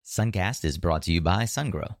Suncast is brought to you by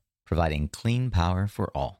SunGrow, providing clean power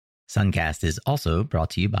for all. Suncast is also brought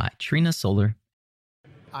to you by Trina Solar.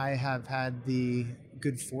 I have had the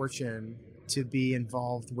good fortune to be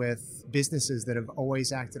involved with businesses that have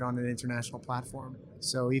always acted on an international platform.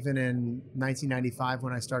 So even in 1995,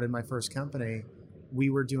 when I started my first company, we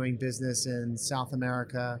were doing business in South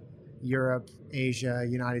America, Europe, Asia,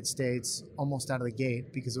 United States, almost out of the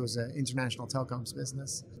gate because it was an international telecoms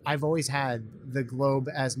business. I've always had the globe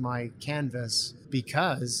as my canvas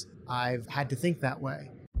because I've had to think that way.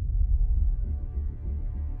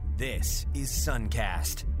 This is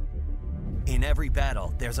Suncast. In every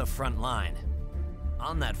battle, there's a front line.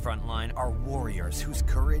 On that front line are warriors whose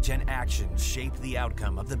courage and actions shape the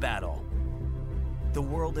outcome of the battle. The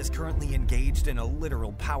world is currently engaged in a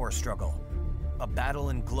literal power struggle. A battle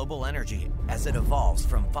in global energy as it evolves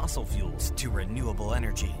from fossil fuels to renewable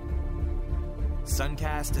energy.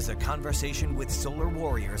 Suncast is a conversation with solar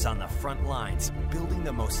warriors on the front lines, building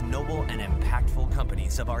the most noble and impactful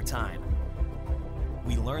companies of our time.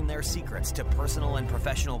 We learn their secrets to personal and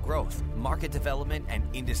professional growth, market development, and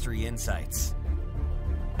industry insights.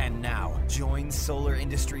 And now, join solar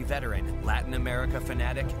industry veteran, Latin America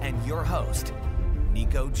fanatic, and your host,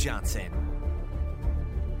 Nico Johnson.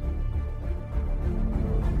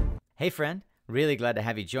 Hey friend, really glad to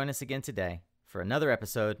have you join us again today for another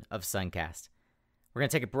episode of Suncast. We're going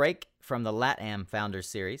to take a break from the LATAM Founders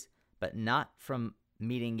Series, but not from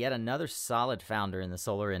meeting yet another solid founder in the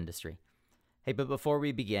solar industry. Hey, but before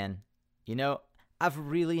we begin, I've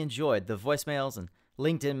really enjoyed the voicemails and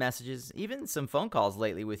LinkedIn messages, even some phone calls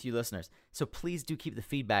lately with you listeners, so please do keep the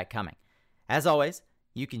feedback coming. As always,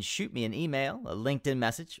 you can shoot me an email, a LinkedIn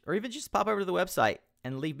message, or even just pop over to the website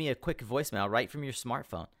and leave me a quick voicemail right from your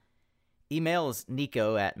smartphone. Email is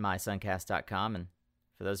nico@mysuncast.com, and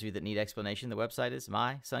for those of you that need explanation, the website is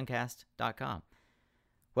mysuncast.com.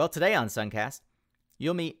 Well, today on Suncast,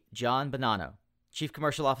 you'll meet John Bonanno, Chief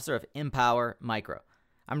Commercial Officer of Empower Micro.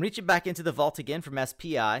 I'm reaching back into the vault again from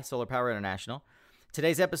SPI, Solar Power International.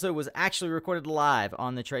 Today's episode was actually recorded live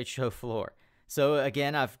on the trade show floor. So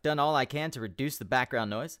again, I've done all I can to reduce the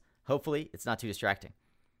background noise. Hopefully, it's not too distracting.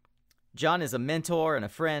 John is a mentor and a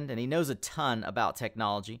friend, and he knows a ton about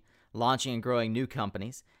technology, launching and growing new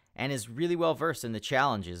companies, and is really well versed in the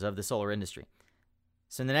challenges of the solar industry.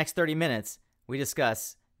 So in the next 30 minutes, we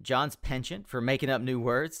discuss John's penchant for making up new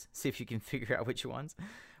words, see if you can figure out which ones,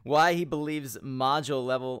 why he believes module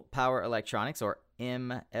level power electronics, or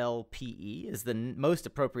MLPE, is the most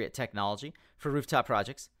appropriate technology for rooftop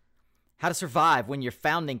projects, how to survive when you're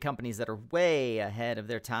founding companies that are way ahead of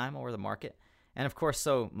their time or the market, and of course,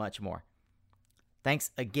 so much more.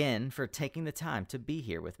 Thanks again for taking the time to be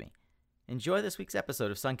here with me. Enjoy this week's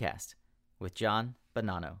episode of Suncast with John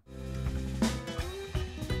Bonanno.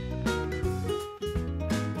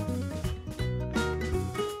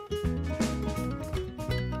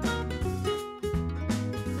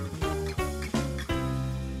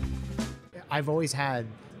 I've always had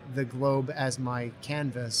the globe as my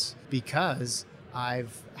canvas because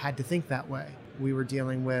I've had to think that way. We were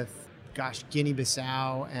dealing with,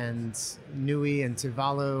 Guinea-Bissau and Nui and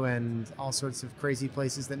Tuvalu and all sorts of crazy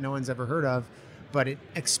places that no one's ever heard of, but it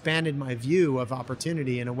expanded my view of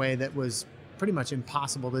opportunity in a way that was pretty much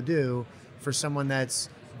impossible to do for someone that's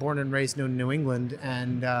born and raised in New England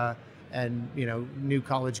and new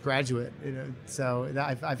college graduate. So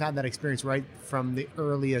I've had that experience right from the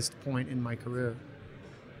earliest point in my career.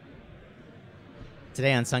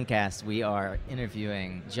 Today on Suncast, we are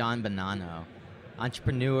interviewing John Bonanno,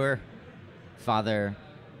 entrepreneur, father,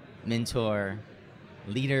 mentor,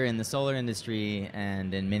 leader in the solar industry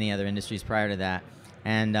and in many other industries prior to that,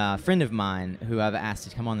 and a friend of mine who I've asked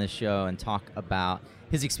to come on this show and talk about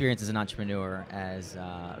his experience as an entrepreneur, as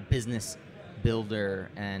a business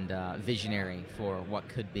builder and visionary for what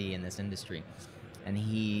could be in this industry. And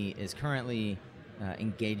he is currently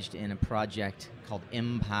engaged in a project called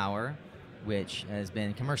Empower, which has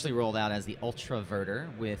been commercially rolled out as the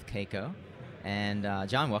Ultraverter with Keiko. And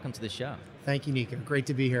John, welcome to the show. Thank you, Nico. Great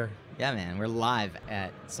to be here. Yeah, man. We're live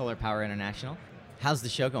at Solar Power International. How's the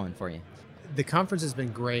show going for you? The conference has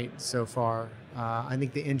been great so far. I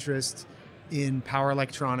think the interest in power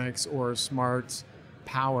electronics or smart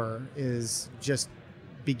power is just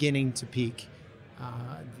beginning to peak.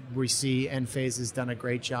 We see Enphase has done a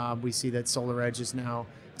great job. We see that SolarEdge is now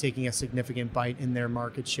taking a significant bite in their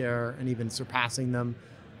market share and even surpassing them.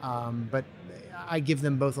 But I give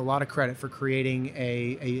them both a lot of credit for creating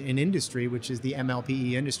an industry, which is the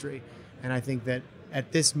MLPE industry. And I think that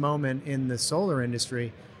at this moment in the solar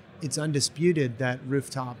industry, it's undisputed that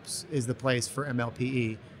rooftops is the place for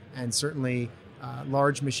MLPE. And certainly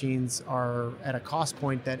Large machines are at a cost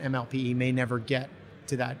point that MLPE may never get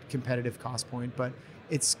to that competitive cost point, but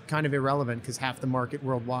it's kind of irrelevant because half the market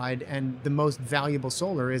worldwide and the most valuable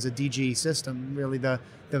solar is a DG system. Really, the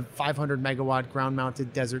 500 megawatt ground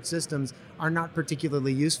mounted desert systems are not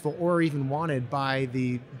particularly useful or even wanted by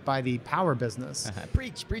the power business.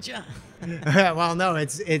 Preach. Well, no,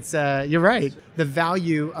 it's you're right. The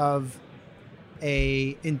value of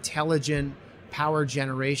a intelligent power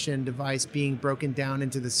generation device being broken down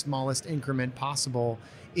into the smallest increment possible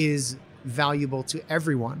is valuable to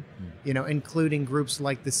everyone, including groups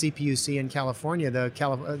like the CPUC in California, the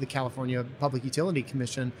California Public Utility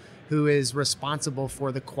Commission, who is responsible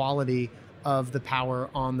for the quality of the power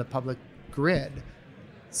on the public grid.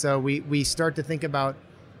 So we start to think about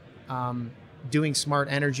doing smart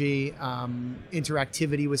energy,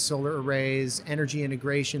 interactivity with solar arrays, energy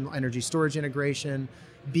integration, energy storage integration,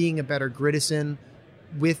 being a better gridizen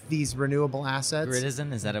with these renewable assets.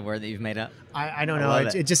 Gridizen, is that a word that you've made up? I don't know.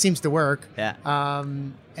 It just seems to work. Yeah.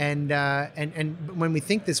 And when we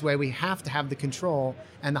think this way, we have to have the control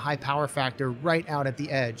and the high power factor right out at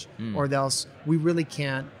the edge, or else we really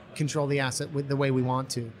can't control the asset the way we want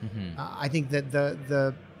to. I think that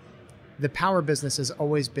the power business has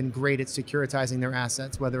always been great at securitizing their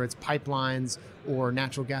assets, whether it's pipelines or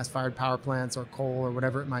natural gas-fired power plants or coal or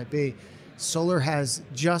whatever it might be. Solar has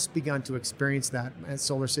just begun to experience that, and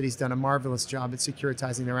SolarCity's done a marvelous job at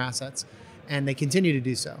securitizing their assets, and they continue to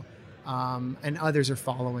do so. And others are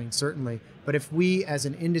following, certainly. But if we as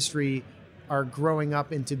an industry are growing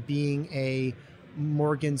up into being a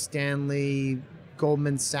Morgan Stanley,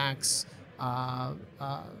 Goldman Sachs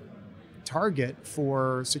target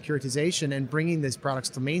for securitization and bringing these products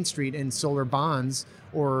to Main Street in solar bonds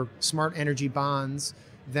or smart energy bonds,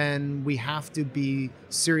 then we have to be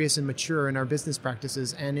serious and mature in our business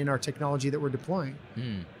practices and in our technology that we're deploying.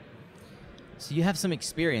 So you have some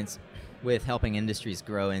experience with helping industries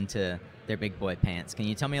grow into their big boy pants. Can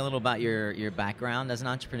you tell me a little about your background as an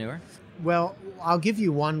entrepreneur? Well, I'll give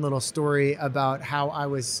you one little story about how I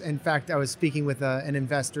was speaking with an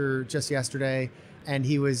investor just yesterday, and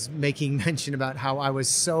he was making mention about how I was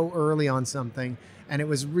so early on something, and it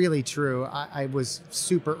was really true. I was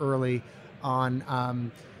super early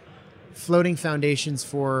on floating foundations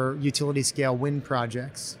for utility scale wind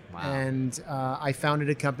projects. Wow. And I founded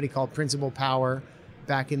a company called Principal Power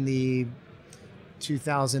back in the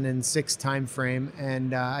 2006 timeframe,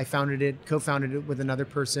 and I co-founded it with another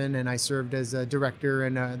person, and I served as a director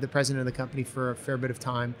and the president of the company for a fair bit of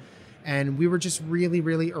time. And we were just really,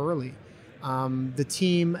 really early. The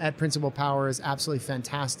team at Principal Power is absolutely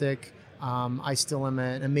fantastic. I still am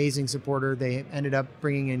an amazing supporter. They ended up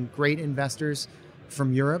bringing in great investors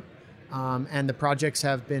from Europe, and the projects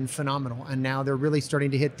have been phenomenal. And now they're really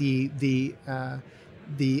starting to hit the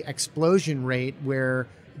explosion rate where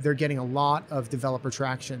they're getting a lot of developer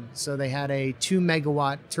traction. So they had a 2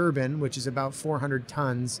 megawatt turbine, which is about 400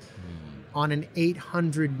 tons, on an 80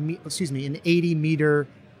 meter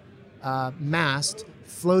mast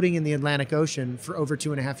floating in the Atlantic Ocean for over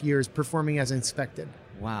 2.5 years, performing as expected.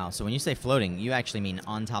 Wow. So when you say floating, you actually mean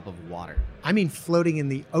on top of water. I mean floating in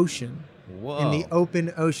the ocean. Whoa. In the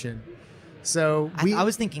open ocean. So I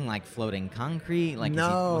was thinking like floating concrete. Like,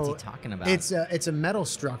 no, what's he talking about? It's a metal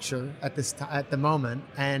structure at the moment,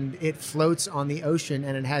 and it floats on the ocean,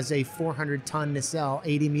 and it has a 400-ton nacelle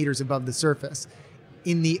 80 meters above the surface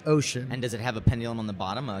in the ocean. And does it have a pendulum on the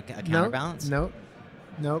bottom, a counterbalance?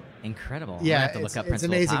 Nope. Incredible. Yeah, I'm gonna have to look up it's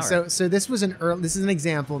Principal amazing. Power. So this is an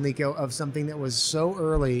example, Nico, of something that was so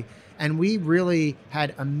early, and we really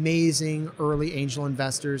had amazing early angel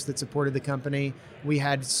investors that supported the company. We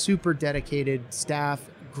had super dedicated staff,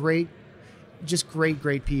 great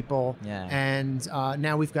people. Yeah. And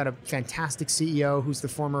now we've got a fantastic CEO who's the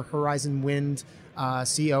former Horizon Wind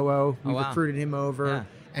COO. We recruited him over. Yeah.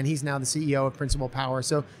 And he's now the CEO of Principal Power.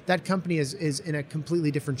 So that company is in a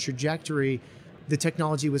completely different trajectory. The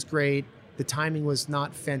technology was great. The timing was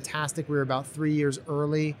not fantastic. We were about 3 years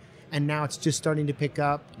early, and now it's just starting to pick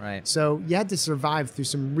up. Right. So you had to survive through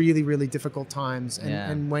some really, really difficult times.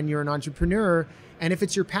 And when you're an entrepreneur, and if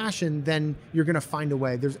it's your passion, then you're going to find a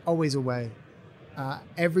way. There's always a way.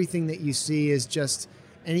 Everything that you see is just,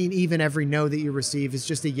 and even every no that you receive is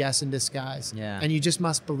just a yes in disguise. Yeah. And you just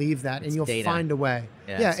must believe that, and you'll data. find a way.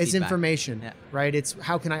 Yeah, it's feedback. information, Yeah. right? It's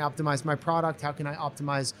how can I optimize my product? How can I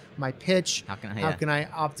optimize my pitch? How can I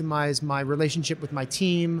optimize my relationship with my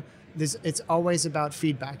team? It's always about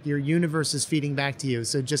feedback. Your universe is feeding back to you,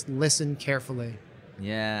 so just listen carefully.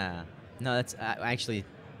 Yeah. No, that's actually,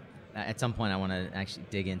 at some point I want to actually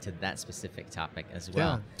dig into that specific topic as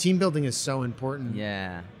well. Yeah. Team building is so important.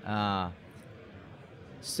 Yeah.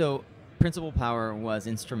 So Principal Power was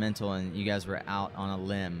instrumental, and you guys were out on a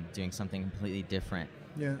limb doing something completely different.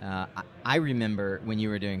 Yeah. I remember when you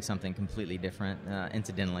were doing something completely different,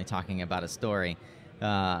 incidentally talking about a story.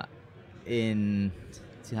 In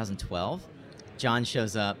 2012, John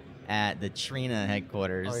shows up at the Trina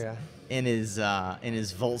headquarters Oh, yeah. in his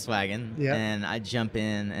Volkswagen, Yeah. and I jump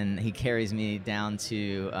in, and he carries me down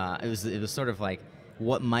to, it was sort of like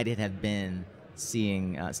what might it have been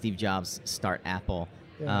seeing Steve Jobs start Apple.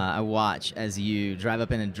 Yeah. I watch as you drive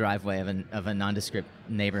up in a driveway of a nondescript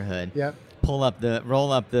neighborhood. Yep. Roll up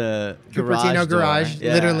the Cupertino garage.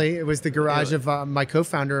 Yeah. Literally, it was the garage of my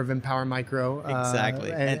co-founder of Empower Micro.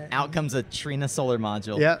 Exactly. And out comes a Trina solar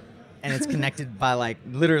module. Yep. And it's connected by like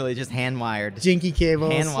literally just hand wired. Jinky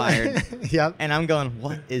cables. Hand wired. Yep. And I'm going,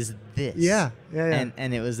 what is this? Yeah.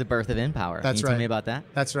 And it was the birth of Empower. That's Can you right. tell me about that?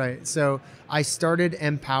 That's right. So I started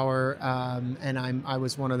Empower, and I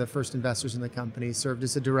was one of the first investors in the company. Served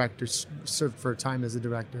as a director. Served for a time as a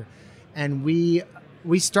director, and we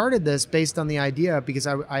started this based on the idea because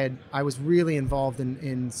I was really involved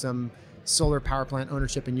in some solar power plant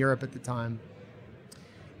ownership in Europe at the time.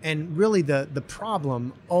 And really the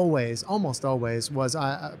problem almost always was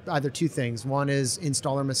either two things. One is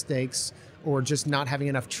installer mistakes or just not having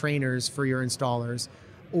enough trainers for your installers,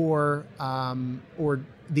 or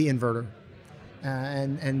the inverter.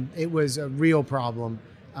 And it was a real problem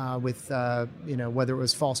with whether it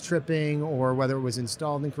was false tripping or whether it was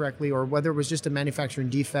installed incorrectly or whether it was just a manufacturing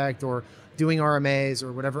defect or doing RMAs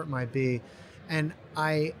or whatever it might be. And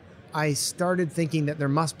I started thinking that there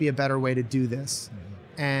must be a better way to do this. Mm-hmm.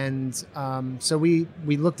 And so we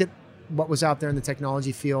looked at what was out there in the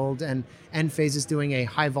technology field, and Enphase is doing a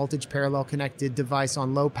high voltage parallel connected device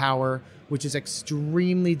on low power, which is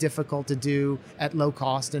extremely difficult to do at low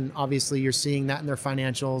cost. And obviously you're seeing that in their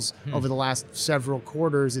financials over the last several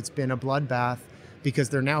quarters. It's been a bloodbath because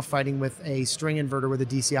they're now fighting with a string inverter with a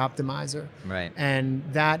DC optimizer. Right. And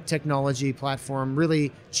that technology platform,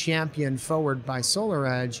 really championed forward by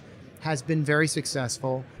SolarEdge, has been very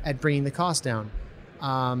successful at bringing the cost down.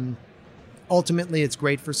 Ultimately, it's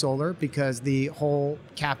great for solar because the whole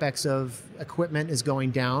capex of equipment is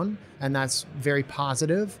going down, and that's very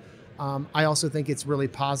positive. I also think it's really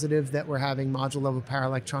positive that we're having module level power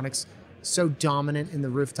electronics so dominant in the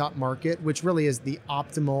rooftop market, which really is the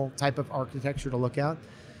optimal type of architecture to look at.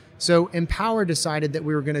 So Empower decided that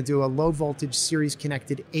we were going to do a low voltage series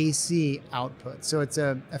connected AC output. So it's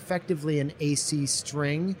effectively an AC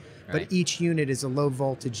string, Right. but each unit is a low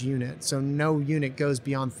voltage unit. So no unit goes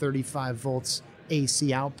beyond 35 volts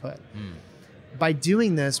AC output. By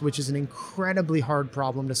doing this, which is an incredibly hard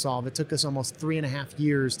problem to solve, it took us almost 3.5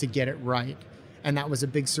 years to get it right. And that was a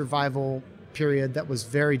big survival period that was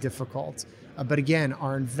very difficult. But again,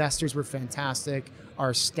 our investors were fantastic.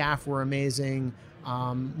 Our staff were amazing.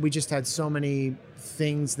 We just had so many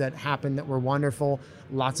things that happened that were wonderful.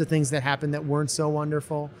 Lots of things that happened that weren't so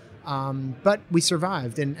wonderful. But we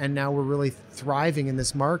survived, and now we're really thriving in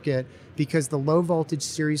this market because the low voltage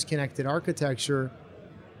series connected architecture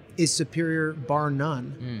is superior bar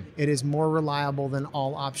none. It is more reliable than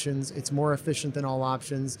all options. It's more efficient than all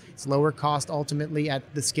options. It's lower cost ultimately at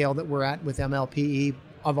the scale that we're at with MLPE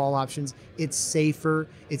of all options. It's safer.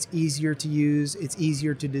 It's easier to use. It's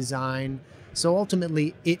easier to design. So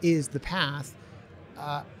ultimately, it is the path.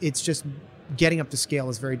 It's just getting up to scale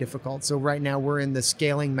is very difficult. So right now we're in the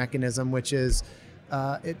scaling mechanism, which is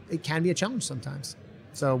it can be a challenge sometimes.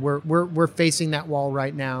 So we're facing that wall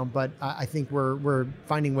right now, but I think we're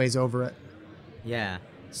finding ways over it. Yeah.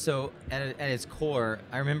 So at its core,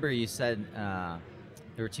 I remember you said there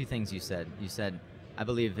were two things you said. You said, I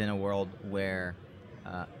believe in a world where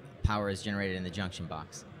power is generated in the junction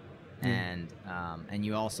box. And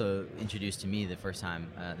you also introduced to me the first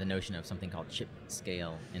time the notion of something called chip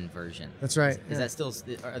scale inversion. That's right. Is that still?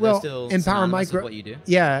 Are Well, those still Empower synonymous Micro, with what you do?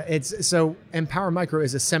 Yeah, so Empower Micro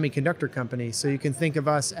is a semiconductor company. So you can think of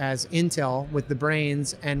us as Intel with the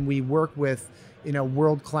brains, and we work with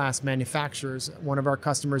world-class manufacturers. One of our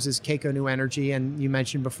customers is Keiko New Energy, and you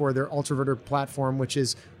mentioned before their Ultraverter platform, which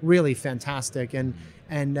is really fantastic. And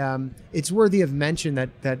it's worthy of mention that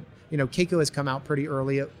Keiko has come out pretty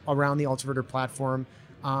early around the Ultraverter platform,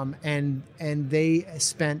 and they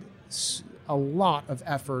spent a lot of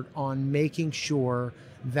effort on making sure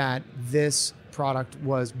that this product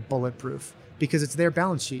was bulletproof because it's their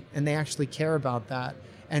balance sheet and they actually care about that.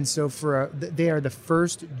 And so they are the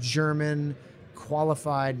first German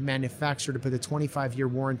qualified manufacturer to put a 25-year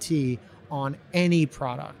warranty on any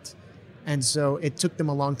product. And so it took them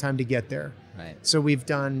a long time to get there. Right. So we've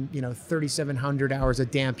done, 3,700 hours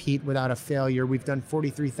of damp heat without a failure. We've done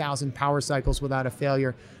 43,000 power cycles without a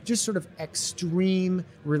failure. Just sort of extreme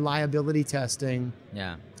reliability testing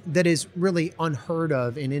Yeah. that is really unheard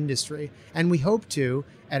of in industry. And we hope to,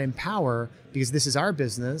 at Empower, because this is our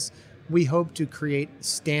business, we hope to create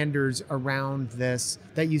standards around this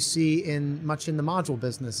that you see much in the module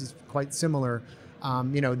business. Is quite similar.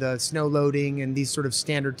 The snow loading and these sort of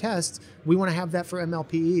standard tests, we want to have that for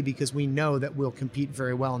MLPE because we know that we'll compete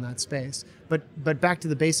very well in that space. But back to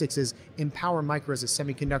the basics is Empower Micro is a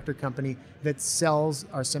semiconductor company that sells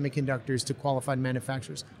our semiconductors to qualified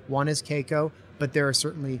manufacturers. One is Keiko, but there are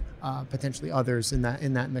certainly potentially others in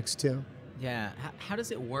that mix too. Yeah. How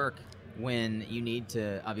does it work when you need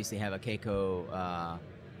to obviously have a Keiko,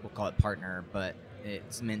 we'll call it partner, but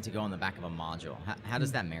it's meant to go on the back of a module? How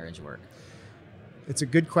does that marriage work? It's a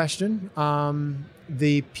good question.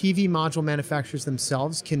 The PV module manufacturers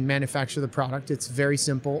themselves can manufacture the product. It's very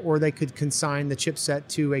simple, or they could consign the chipset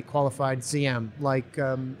to a qualified CM, like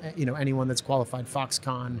anyone that's qualified,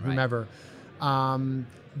 Foxconn, whomever.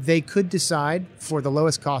 They could decide for the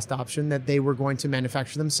lowest cost option that they were going to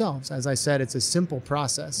manufacture themselves. As I said, it's a simple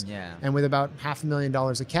process. Yeah. And with about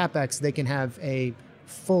 $500,000 of capex, they can have a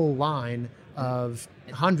full line of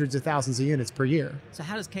hundreds of thousands of units per year. So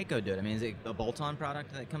how does Keiko do it? I mean, is it a bolt-on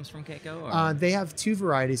product that comes from Keiko? Or? They have two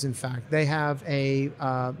varieties, in fact. They have a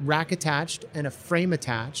rack-attached and a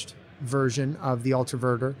frame-attached version of the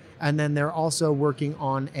Ultraverter, and then they're also working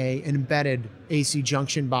on an embedded AC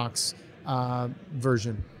junction box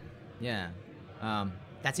version. Yeah.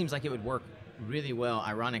 That seems like it would work really well,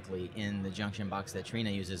 ironically, in the junction box that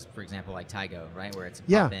Trina uses, for example, like Tigo, right? Where it's a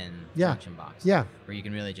pop-in junction box. Yeah. Where you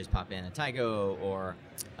can really just pop in a Tigo or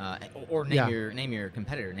name your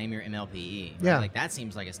competitor, name your MLPE. Right? Yeah. Like that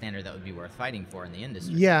seems like a standard that would be worth fighting for in the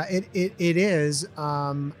industry. Yeah, it is.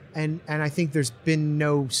 And I think there's been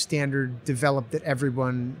no standard developed that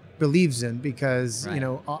everyone believes in because,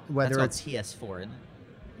 whether That's it's TS4, isn't it?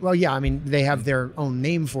 Well, yeah, I mean, they have their own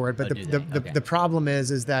name for it, but Okay. the problem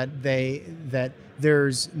is that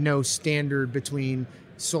there's no standard between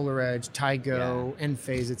SolarEdge, Tigo,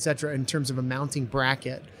 Enphase, et cetera, in terms of a mounting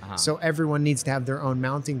bracket. So everyone needs to have their own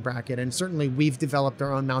mounting bracket. And certainly we've developed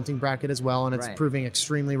our own mounting bracket as well, and it's proving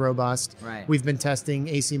extremely robust. Right. We've been testing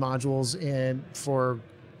AC modules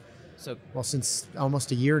since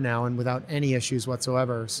almost a year now, and without any issues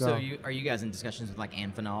whatsoever. So are you guys in discussions with like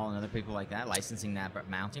Amphenol and other people like that, licensing that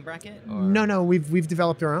mounting bracket? Or? No, we've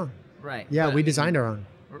developed our own. Right. Yeah, we designed our own.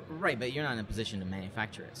 Right, but you're not in a position to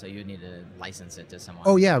manufacture it, so you would need to license it to someone.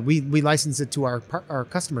 Oh yeah, we license it to our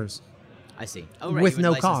customers. I see. Oh, right. With you would no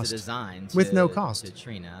license cost. The design With no cost. to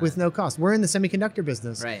Trina. With no cost. We're in the semiconductor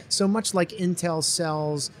business. Right. So much like Intel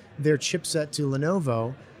sells their chipset to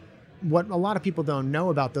Lenovo, what a lot of people don't know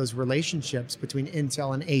about those relationships between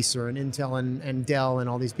Intel and Acer and Intel and Dell and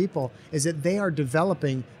all these people is that they're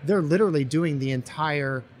literally doing the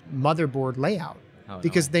entire motherboard layout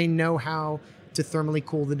because they know how to thermally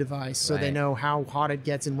cool the device. So they know how hot it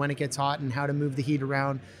gets and when it gets hot and how to move the heat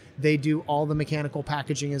around. They do all the mechanical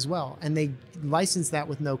packaging as well. And they license that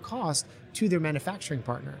with no cost to their manufacturing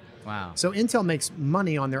partner. Wow. So Intel makes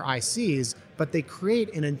money on their ICs, but they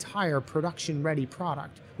create an entire production-ready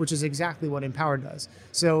product, which is exactly what Empower does.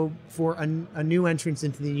 So for a new entrance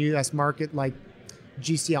into the US market like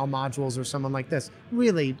GCL Modules or someone like this,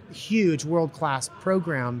 really huge world-class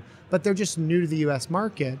program, but they're just new to the US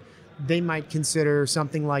market, they might consider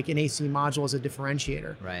something like an AC module as a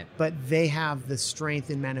differentiator. Right. But they have the strength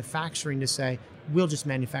in manufacturing to say, we'll just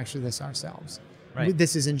manufacture this ourselves. Right.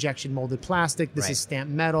 This is injection molded plastic. This is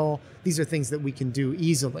stamped metal. These are things that we can do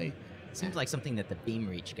easily. Seems like something that the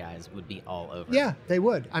BeamReach guys would be all over. Yeah, they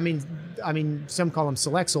would. I mean, some call them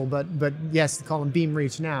Selexel, but yes, they call them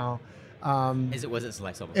BeamReach now. Was it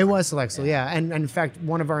Selexel before? It was Selexel, yeah. And in fact,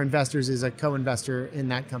 one of our investors is a co-investor in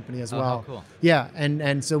that company as well. Oh, cool. Yeah,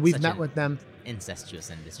 and so we've met with them. Incestuous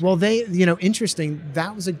industry. Well, interesting.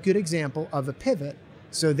 That was a good example of a pivot.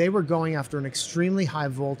 So they were going after an extremely high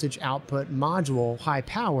voltage output module, high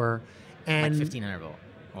power, and like 1500 volt.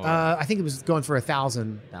 I think it was going for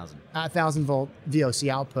 1,000 volt VOC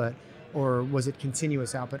output, or was it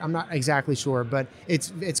continuous output? I'm not exactly sure, but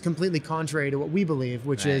it's completely contrary to what we believe,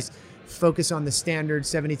 which is focus on the standard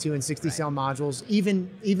 72 and 60 cell modules. Even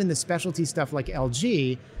the specialty stuff like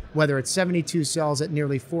LG, whether it's 72 cells at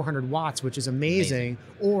nearly 400 watts, which is amazing,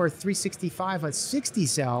 or 365 at 60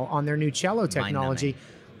 cell on their new Cello technology,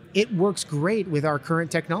 it works great with our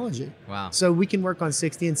current technology. Wow. So we can work on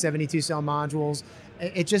 60 and 72 cell modules.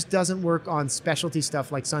 It just doesn't work on specialty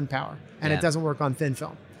stuff like SunPower, and it doesn't work on thin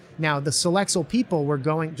film. Now, the Solexal people were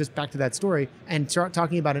going, just back to that story, and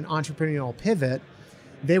talking about an entrepreneurial pivot.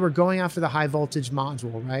 They were going after the high voltage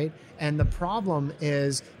module, right? And the problem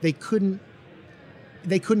is they couldn't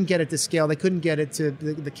get it to scale. They couldn't get it to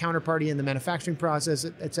the counterparty in the manufacturing process,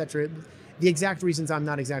 et cetera. The exact reasons I'm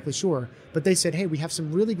not exactly sure, but they said, hey, we have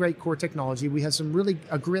some really great core technology. We have a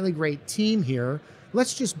really great team here.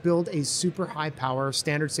 Let's just build a super high power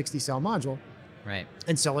standard 60 cell module, right,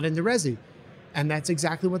 and sell it into Resi. And that's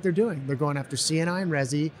exactly what they're doing. They're going after CNI and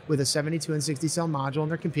Resi with a 72 and 60 cell module, and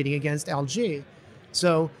they're competing against LG.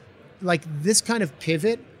 So like this kind of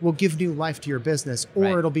pivot will give new life to your business, or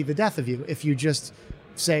right. it'll be the death of you. If you just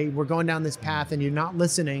say, we're going down this path and you're not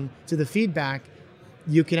listening to the feedback,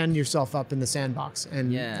 you can end yourself up in the sandbox.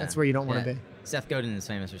 And that's where you don't want to be. Seth Godin is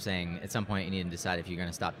famous for saying, at some point you need to decide if you're going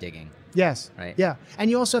to stop digging. Yes. Right. Yeah. And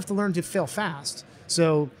you also have to learn to fail fast.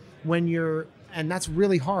 So and that's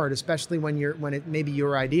really hard, especially when it may be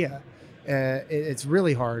your idea. It's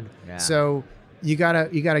really hard. Yeah. So you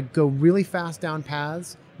gotta go really fast down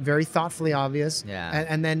paths, very thoughtfully obvious. Yeah.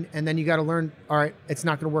 And then you gotta learn, all right, it's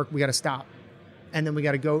not gonna work. We gotta stop. And then we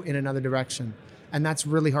gotta go in another direction. And that's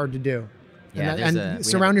really hard to do. Yeah, and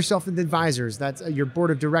surround yourself with advisors. That's your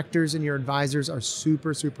board of directors and your advisors are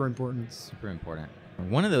super, super important. Super important.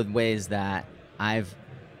 One of the ways that I've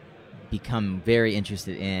become very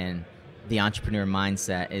interested in the entrepreneur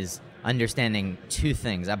mindset is understanding two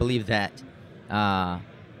things. I believe that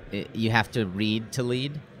you have to read to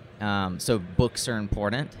lead. So books are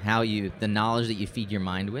important. The knowledge that you feed your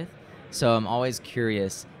mind with. So I'm always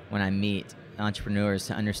curious when I meet entrepreneurs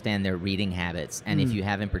to understand their reading habits, and if you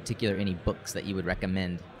have in particular any books that you would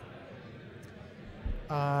recommend.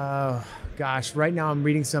 Gosh, right now I'm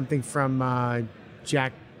reading something from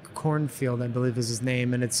Jack Cornfield, I believe is his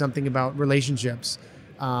name, and it's something about relationships.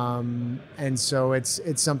 And so it's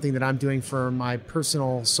something that I'm doing for my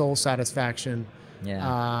personal soul satisfaction.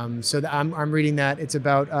 Yeah. So I'm reading that. It's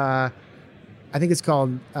about I think it's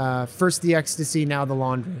called First the Ecstasy, Now the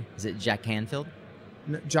Laundry. Is it Jack Canfield?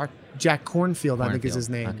 No, Jack Cornfield, I think is his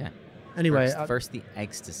name. Okay. Anyway, first the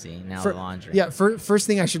ecstasy, now the laundry. Yeah, first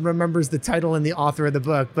thing I should remember is the title and the author of the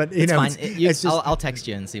book. But you know, fine. It's just, I'll text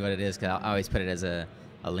you and see what it is, because I always put it as a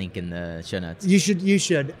link in the show notes. You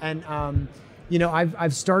should. And you know,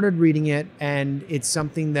 I've started reading it, and it's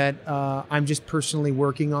something that I'm just personally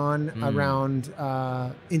working on around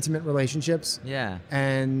intimate relationships. Yeah.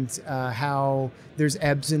 And how there's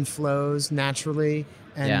ebbs and flows naturally.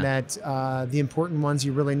 And that the important ones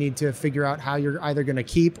you really need to figure out how you're either going to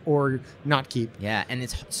keep or not keep. Yeah, and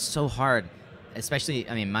it's so hard, especially,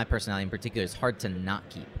 I mean, my personality in particular, it's hard to not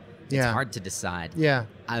keep. It's hard to decide. Yeah.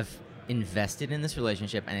 I've invested in this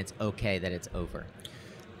relationship, and it's okay that it's over.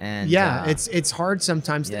 And it's hard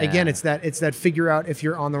sometimes. Yeah. Again, it's that figure out if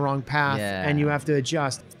you're on the wrong path and you have to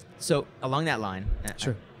adjust. So along that line,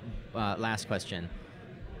 sure. Last question.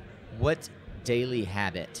 What daily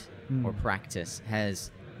habit or practice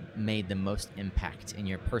has made the most impact in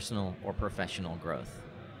your personal or professional growth?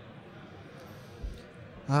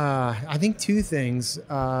 I think two things.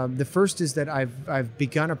 The first is that I've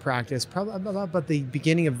begun a practice, probably about the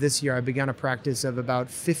beginning of this year. I began a practice of about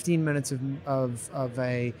 15 minutes of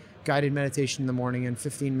a guided meditation in the morning and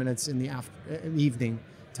 15 minutes in the evening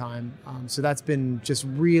time. So that's been just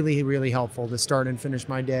really, really helpful to start and finish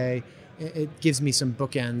my day. It gives me some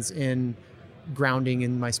bookends in grounding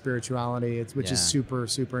in my spirituality, which is super,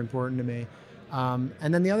 super important to me.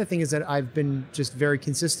 And then the other thing is that I've been just very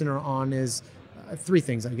consistent on is three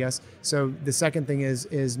things, I guess. So the second thing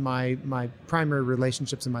is my primary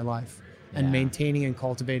relationships in my life and maintaining and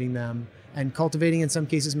cultivating them. And cultivating in some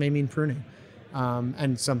cases may mean pruning.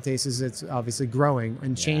 And some cases it's obviously growing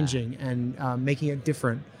and changing and making it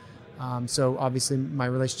different. So obviously my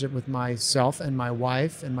relationship with myself and my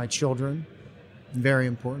wife and my children, very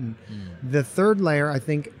important. The third layer, I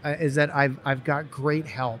think, is that I've got great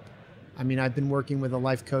help. I mean, I've been working with a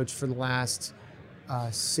life coach for the last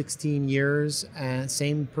 16 years, and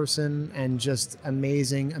same person, and just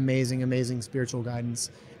amazing spiritual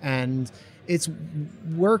guidance. And it's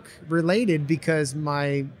work related because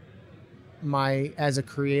my as a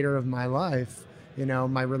creator of my life, you know,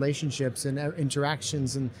 my relationships and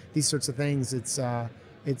interactions and these sorts of things, it's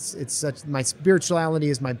such, my spirituality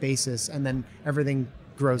is my basis, and then everything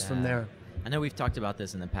grows from there. I know we've talked about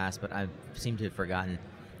this in the past, but I seem to have forgotten.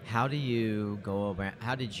 How did you go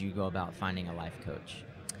about finding a life coach?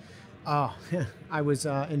 Oh, I was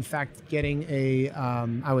in fact getting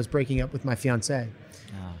I was breaking up with my fiance,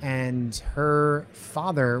 and her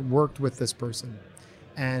father worked with this person,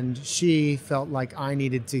 And she felt like I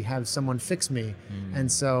needed to have someone fix me.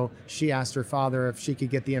 And so she asked her father if she could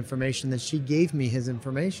get the information, that she gave me his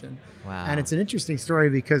information. Wow. And it's an interesting story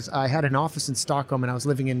because I had an office in Stockholm and I was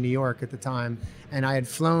living in New York at the time. And I had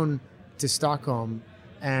flown to Stockholm.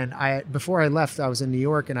 And before I left, I was in New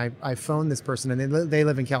York and I phoned this person, and they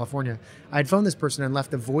live in California. I had phoned this person and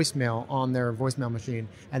left a voicemail on their voicemail machine,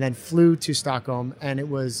 and then flew to Stockholm. And it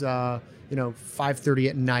was 5:30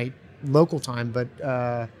 at night local time, but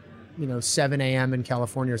 7 a.m. in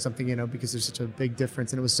California or something, because there's such a big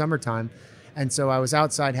difference. And it was summertime. And so I was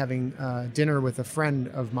outside having dinner with a friend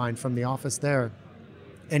of mine from the office there,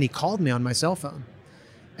 and he called me on my cell phone.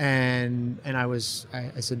 And I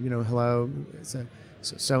said, hello,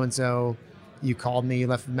 so-and-so, you called me, you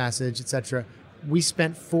left a message, etc. We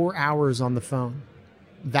spent 4 hours on the phone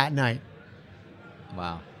that night.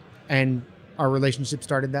 Wow. And our relationship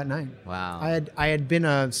started that night. Wow. I had been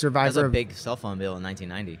a survivor. That was a big cell phone bill in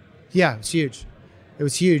 1990. Yeah, it's huge. It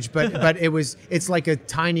was huge, but it's like a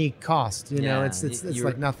tiny cost, Yeah, it's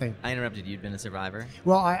like nothing. I interrupted. You'd been a survivor?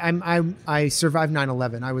 Well, I survived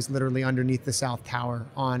 9/11. I was literally underneath the South Tower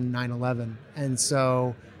on 9/11. And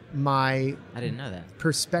so I didn't know that.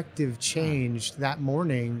 Perspective changed that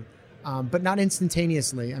morning, but not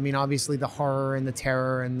instantaneously. I mean, obviously the horror and the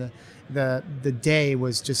terror and the day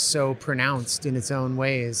was just so pronounced in its own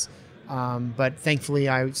ways. But thankfully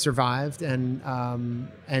I survived, and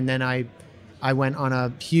then I went on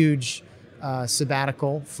a huge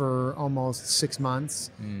sabbatical for almost 6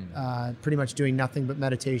 months, pretty much doing nothing but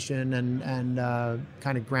meditation and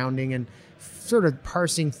kind of grounding and sort of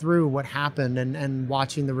parsing through what happened and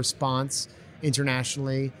watching the response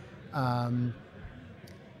internationally. For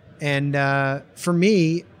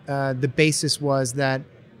me, the basis was that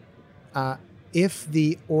if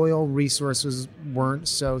the oil resources weren't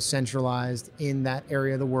so centralized in that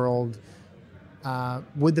area of the world,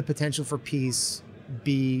 would the potential for peace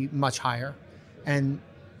be much higher? And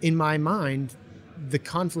in my mind, the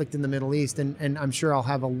conflict in the Middle East, and I'm sure I'll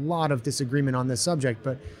have a lot of disagreement on this subject,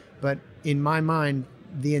 but in my mind,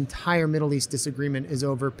 the entire Middle East disagreement is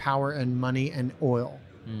over power and money and oil.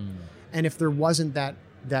 And if there wasn't that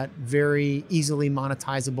very easily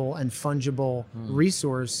monetizable and fungible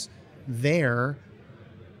resource there,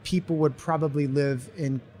 people would probably live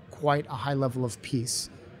in quite a high level of peace.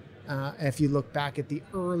 If you look back at the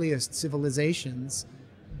earliest civilizations,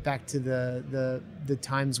 back to the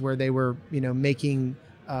times where they were, making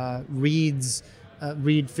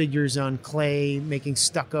reed figures on clay, making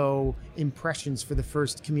stucco impressions for the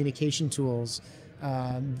first communication tools.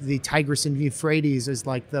 The Tigris and Euphrates is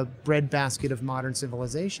like the breadbasket of modern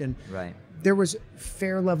civilization. Right. There was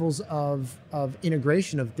fair levels of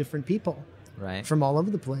integration of different people, right, from all over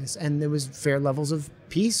the place, and there was fair levels of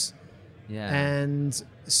peace. Yeah. And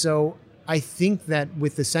so I think that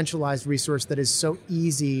with the centralized resource that is so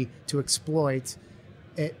easy to exploit,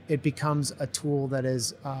 it becomes a tool that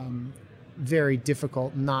is very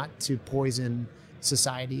difficult not to poison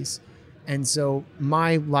societies. And so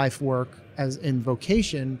my life work as in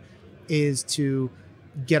vocation is to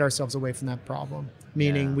get ourselves away from that problem.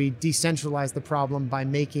 Meaning we decentralize the problem by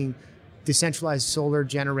making decentralized solar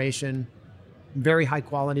generation very high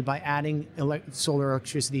quality, by adding solar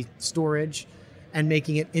electricity storage and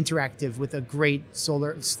making it interactive with a great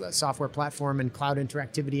solar software platform and cloud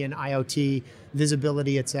interactivity and IoT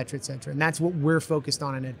visibility, et cetera, et cetera. And that's what we're focused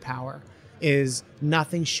on in Ed Power, is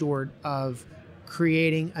nothing short of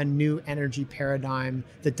creating a new energy paradigm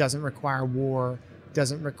that doesn't require war,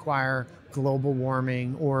 doesn't require global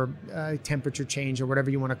warming or temperature change or whatever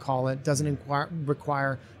you want to call it, doesn't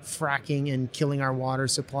require fracking and killing our water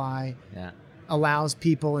supply. Yeah. Allows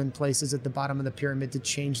people in places at the bottom of the pyramid to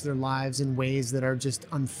change their lives in ways that are just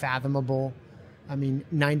unfathomable. I mean,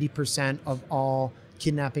 90% of all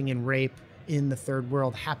kidnapping and rape in the third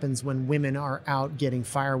world happens when women are out getting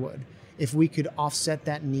firewood. If we could offset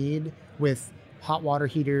that need with hot water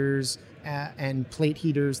heaters and plate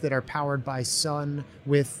heaters that are powered by sun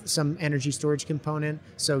with some energy storage component,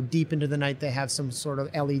 so deep into the night they have some sort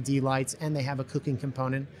of LED lights and they have a cooking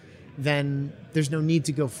component, then there's no need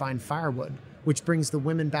to go find firewood, which brings the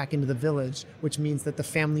women back into the village, which means that the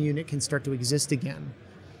family unit can start to exist again.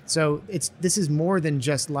 So this is more than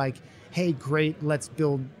just like, hey, great, let's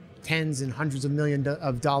build tens and hundreds of millions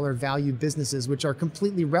of dollar value businesses, which are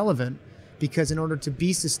completely relevant, because in order to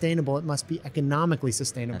be sustainable, it must be economically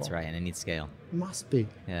sustainable. That's right, and it needs scale. It must be.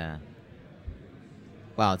 Yeah.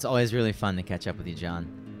 Wow, it's always really fun to catch up with you,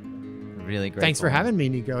 John. Really great. Thanks for having me,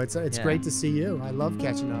 Nico. It's great to see you. I love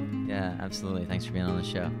catching up. Yeah, absolutely. Thanks for being on the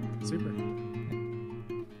show. Super.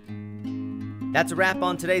 That's a wrap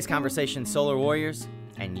on today's conversation, Solar Warriors,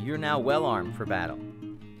 and you're now well armed for battle.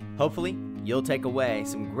 Hopefully, you'll take away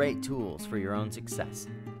some great tools for your own success.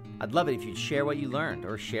 I'd love it if you'd share what you learned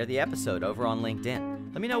or share the episode over on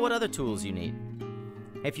LinkedIn. Let me know what other tools you need.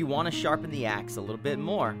 If you want to sharpen the axe a little bit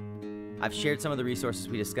more, I've shared some of the resources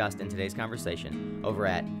we discussed in today's conversation over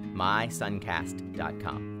at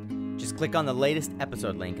mysuncast.com. Just click on the latest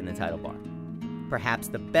episode link in the title bar. Perhaps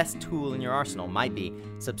the best tool in your arsenal might be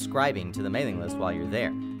subscribing to the mailing list while you're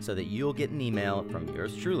there, so that you'll get an email from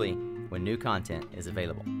yours truly when new content is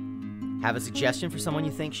available. Have a suggestion for someone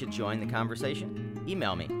you think should join the conversation?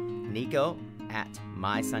 Email me,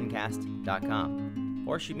 nico@mysuncast.com,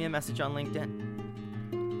 or shoot me a message on LinkedIn.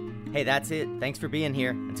 Hey, that's it. Thanks for being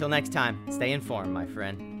here. Until next time, stay informed, my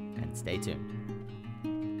friend, and stay tuned.